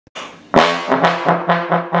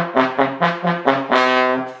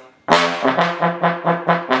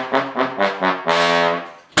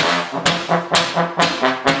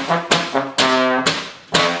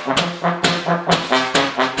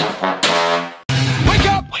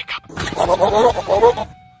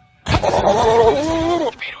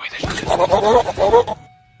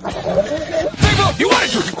You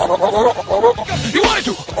wanted to! You wanted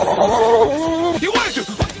to! You wanted to!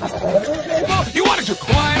 You wanted to!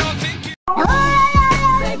 Why don't think you...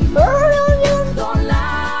 Don't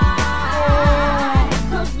lie.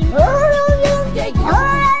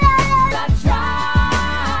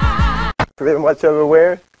 Pretty much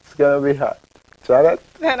everywhere, it's gonna be hot. Try that?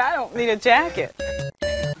 Then I don't need a jacket.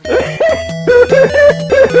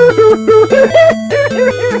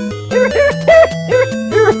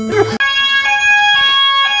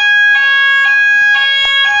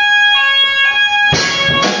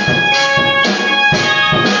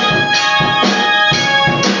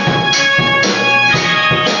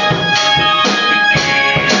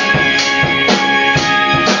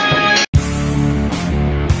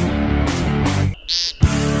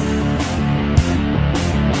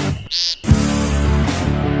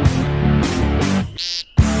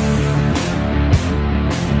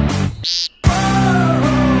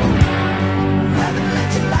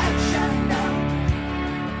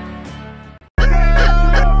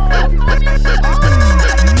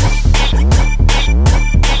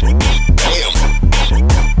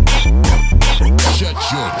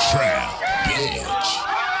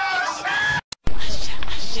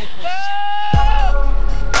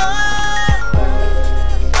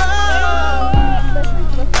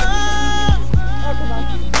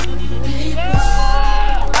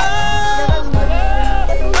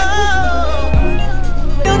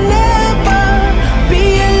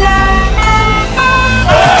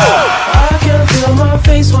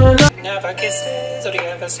 Never kisses, or do you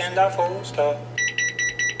ever send a full stop?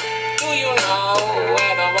 Do you know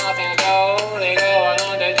where the muffins go? They go on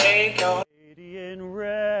undertake your Lady in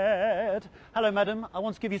red. Hello, madam. I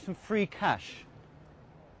want to give you some free cash.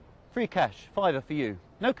 Free cash. £5 for you.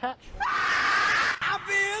 No catch? I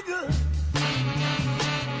feel good.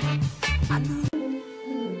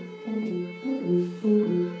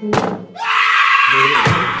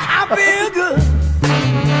 I feel good.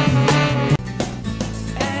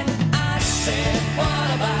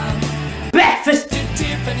 breakfast to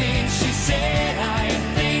Tiffany. She said, I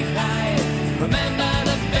think I remember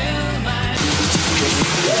the film.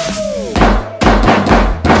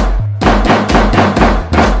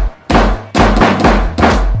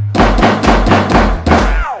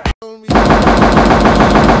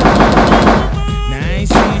 Now I ain't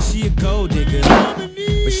saying she a gold digger,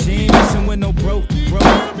 but she ain't messing with no broke.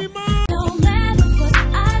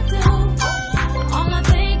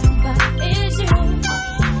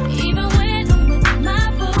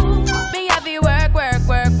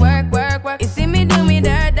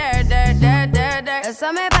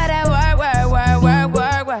 So me better work.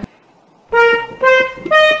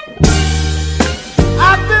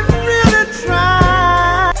 I've been really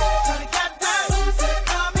trying.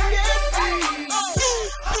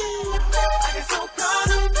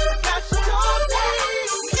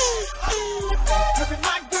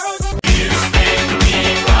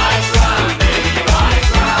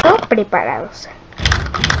 Todos preparados.